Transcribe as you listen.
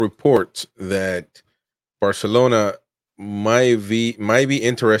reports that Barcelona might be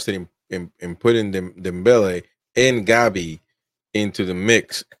interested in putting Dembele and Gabi into the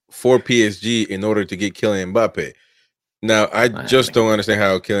mix for PSG in order to get Kylian Mbappe. Now, I just don't understand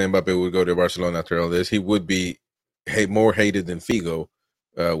how Kylian Mbappe would go to Barcelona after all this. He would be more hated than Figo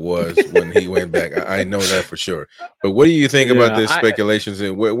was when he went back. I know that for sure. But what do you think about this speculations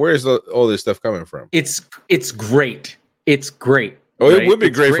and where is all this stuff coming from? It's great. It's great. Oh, right? It would be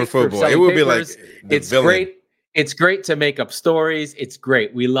great for football. It would be like it's villain. Great. It's great to make up stories. It's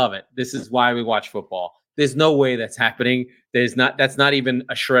great. We love it. This is why we watch football. There's no way that's happening. That's not even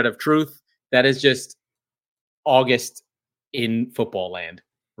a shred of truth. That is just August in football land,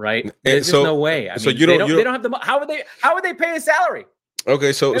 right? There's no way. I mean, they don't have the. How would they pay a salary?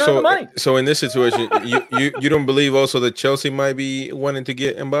 Okay, so in this situation, you don't believe also that Chelsea might be wanting to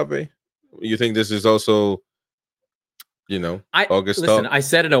get Mbappe? You think this is also, August? Listen, I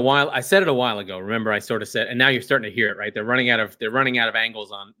said it a while ago. Remember, I sort of said, and now you're starting to hear it, right? They're running out of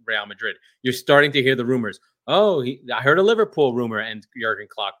angles on Real Madrid. You're starting to hear the rumors. Oh, I heard a Liverpool rumor, and Jurgen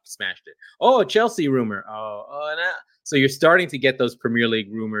Klopp smashed it. Oh, a Chelsea rumor. So you're starting to get those Premier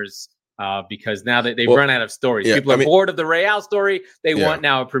League rumors because now that they've run out of stories. Yeah, People are bored of the Real story. They want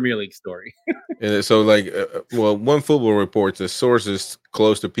now a Premier League story. And so, one football reports, the sources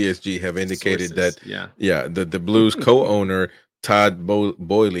close to PSG have indicated that the Blues co-owner Todd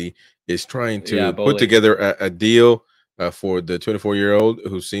Boehly is trying to put together a deal for the 24-year-old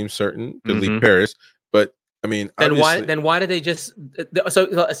who seems certain to leave Paris. But I mean, then why did they just?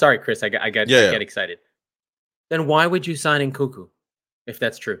 So sorry, Chris, I get excited. Then why would you sign in Cuckoo if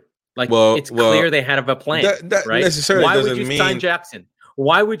that's true? It's clear they had a plan, that right? Necessarily why doesn't would you mean... sign Jackson?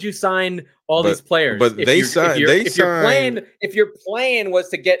 Why would you sign all these players? But if your plan was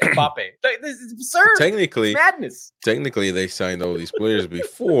to get Mbappe, this is absurd. Technically, it's madness. Technically, they signed all these players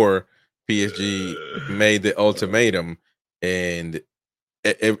before PSG made the ultimatum, and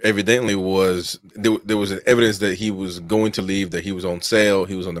evidently there was evidence that he was going to leave, that he was on sale,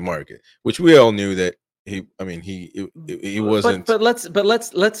 he was on the market, which we all knew that. He wasn't. But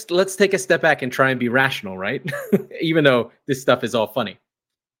let's take a step back and try and be rational, right? Even though this stuff is all funny.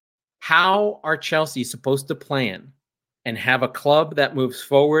 How are Chelsea supposed to plan and have a club that moves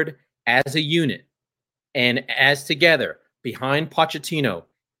forward as a unit and as together behind Pochettino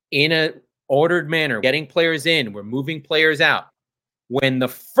in a ordered manner, getting players in, we're moving players out, when the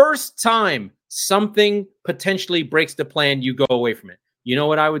first time something potentially breaks the plan, you go away from it? You know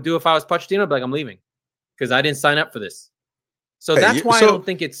what I would do if I was Pochettino? I'd be like, I'm leaving. Because I didn't sign up for this. So that's why I don't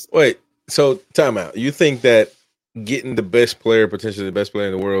think it's... Wait, so time out. You think that getting the best player, potentially the best player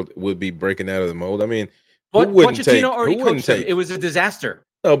in the world, would be breaking out of the mold? I mean, Pochettino already coached him. It was a disaster.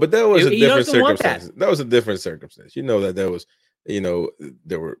 No, but that was a different circumstance. That was a different circumstance. You know that was,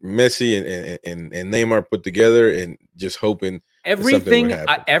 there were Messi and Neymar put together and just hoping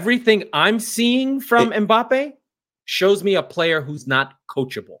everything I'm seeing from Mbappe shows me a player who's not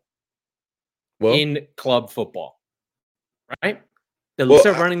coachable. In club football, right? The Leafs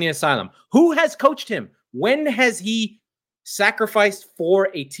are running the asylum. Who has coached him? When has he sacrificed for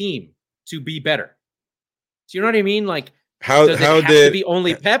a team to be better? Do you know what I mean? How does it have to be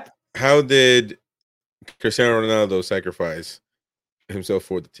only Pep? How did Cristiano Ronaldo sacrifice himself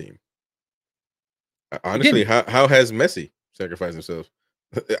for the team? Honestly, how has Messi sacrificed himself?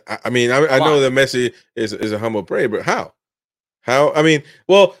 I mean, I know that Messi is a humble prayer, but how? How? I mean,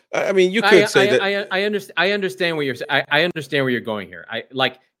 you could say that. I understand what you're saying. I understand where you're going here.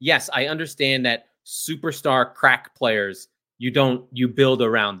 Yes, I understand that superstar crack players, you build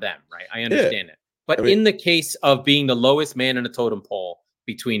around them, right? I understand it. But in the case of being the lowest man in a totem pole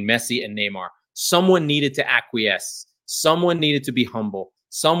between Messi and Neymar, someone needed to acquiesce. Someone needed to be humble.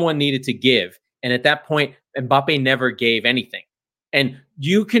 Someone needed to give. And at that point, Mbappe never gave anything. And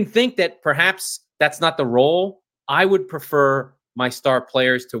you can think that perhaps that's not the role. I would prefer my star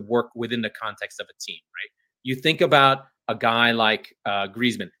players to work within the context of a team, right? You think about a guy like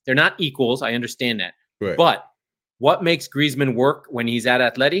Griezmann. They're not equals. I understand that. Right. But what makes Griezmann work when he's at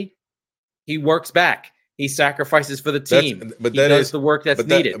Atleti? He works back. He sacrifices for the team. He does the work that's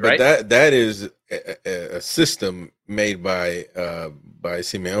needed, right? But that is a system made by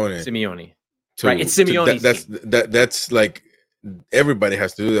Simeone. Right. It's Simeone's team. That's like... Everybody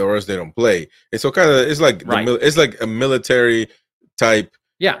has to do that, or else they don't play. And so, it's like it's like a military type.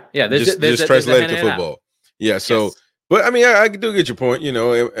 Yeah. Just translate it to football. Yeah. So, yes. But I mean, I do get your point.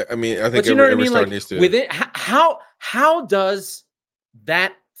 I mean, I think every star needs to. How does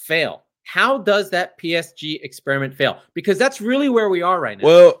that fail? How does that PSG experiment fail? Because that's really where we are right now.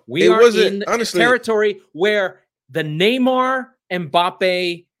 Well, we are in a territory where the Neymar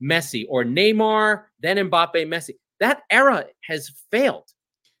Mbappe, Messi, or Neymar, then Mbappe, Messi. That era has failed.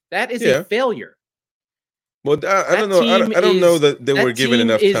 That is a failure. Well, I don't know. I don't know that they were given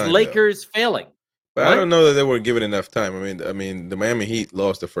enough time. Lakers failing. But I don't know that they were given enough time. I mean, the Miami Heat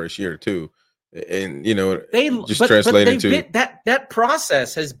lost the first year too, and they just translating to that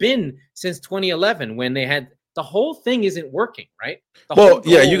process has been since 2011 when they had the whole thing isn't working, right?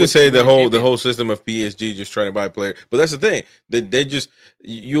 You can say the whole system of PSG just trying to buy players, but that's the thing. They just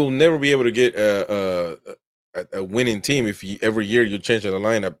you'll never be able to get a winning team if every year you're changing the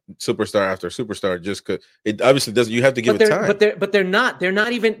lineup, superstar after superstar, just because it obviously doesn't. You have to give it time. But they're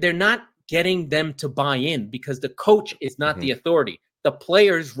not getting them to buy in because the coach is not the authority. The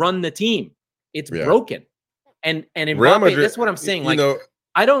players run the team. It's broken. And in Mbappe, that's what I'm saying.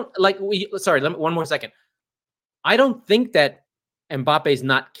 I don't like. Sorry, one more second. I don't think that Mbappe is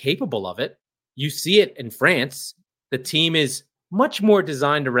not capable of it. You see it in France. The team is much more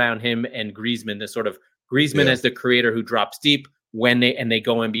designed around him and Griezmann. The sort of Griezmann as the creator who drops deep when they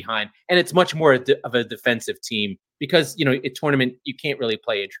go in behind, and it's much more of a defensive team because a tournament you can't really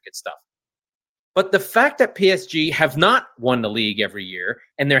play intricate stuff. But the fact that PSG have not won the league every year,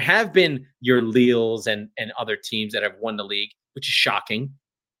 and there have been your Lille's and other teams that have won the league, which is shocking.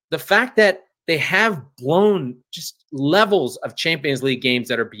 The fact that they have blown just levels of Champions League games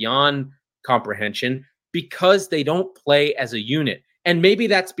that are beyond comprehension because they don't play as a unit. And maybe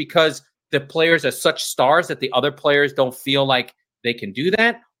that's because the players are such stars that the other players don't feel like they can do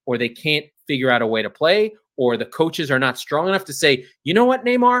that, or they can't figure out a way to play, or the coaches are not strong enough to say, you know what,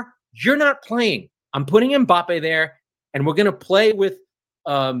 Neymar? You're not playing. I'm putting Mbappe there, and we're going to play with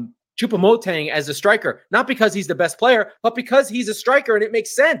Choupo-Moting as a striker, not because he's the best player, but because he's a striker, and it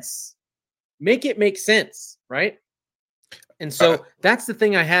makes sense. Make it make sense, right? And so that's the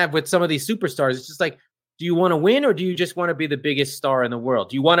thing I have with some of these superstars. It's just like, do you want to win, or do you just want to be the biggest star in the world?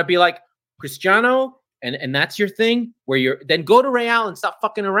 Do you want to be like Cristiano, and that's your thing, where then go to Real and stop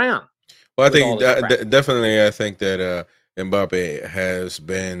fucking around? Well, I think definitely. I think that Mbappe has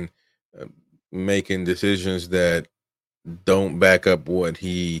been making decisions that don't back up what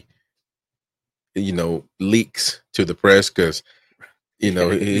he, leaks to the press, because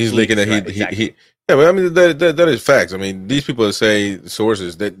he's leaking that he. Yeah, but I mean that is facts. I mean, these people say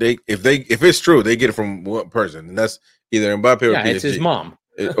sources that if it's true, they get it from one person, and that's either Mbappe or PSG. It's his mom.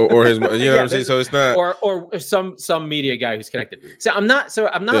 Or his, what I'm saying. So it's not, or some media guy who's connected. So I'm not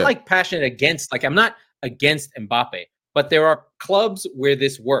like passionate against. Like, I'm not against Mbappe, but there are clubs where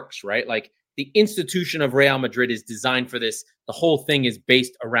this works, right? Like the institution of Real Madrid is designed for this. The whole thing is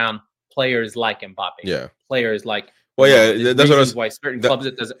based around players like Mbappe. Yeah, players like. Well, yeah, that's what I was. Why certain clubs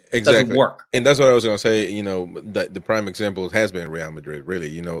it doesn't work, and that's what I was going to say. The prime example has been Real Madrid.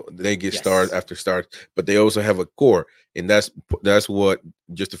 Really, they get stars after stars, but they also have a core, and that's what.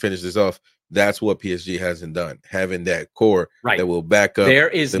 Just to finish this off, that's what PSG hasn't done. Having that core that will back up. There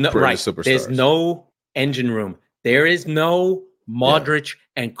is superstars. There's no engine room. There is no Modric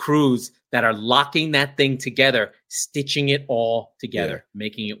and Cruz that are locking that thing together, stitching it all together,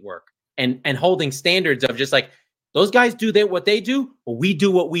 making it work, and holding standards of just like. Those guys do what they do, but we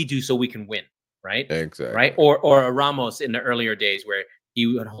do what we do so we can win, right? Exactly. Right? Or a Ramos in the earlier days where he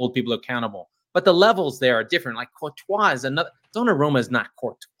would hold people accountable. But the levels there are different. Like Courtois is another. Donnarumma is not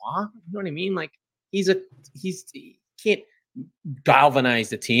Courtois. You know what I mean? Like he can't galvanize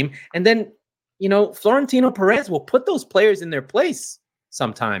the team. And then, Florentino Perez will put those players in their place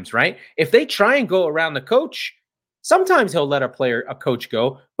sometimes, right? If they try and go around the coach, sometimes he'll let a coach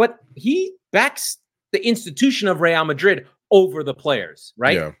go, but he backs the institution of Real Madrid over the players,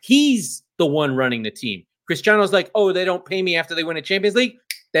 right? Yeah. He's the one running the team. Cristiano's like, oh, they don't pay me after they win a Champions League.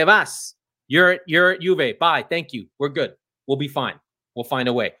 Te vas. You're at Juve. Bye. Thank you. We're good. We'll be fine. We'll find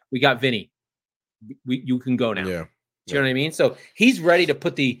a way. We got Vinny. You can go now. Yeah. Do you know what I mean? So he's ready to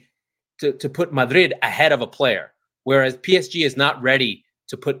put to put Madrid ahead of a player, whereas PSG is not ready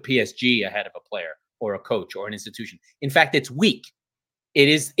to put PSG ahead of a player or a coach or an institution. In fact, it's weak. It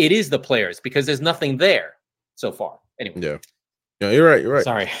is the players because there's nothing there so far. Anyway. Yeah. No, you're right.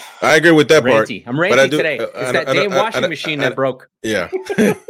 Sorry. I agree with that part. I'm ranty today. It's that damn washing machine that broke. Yeah.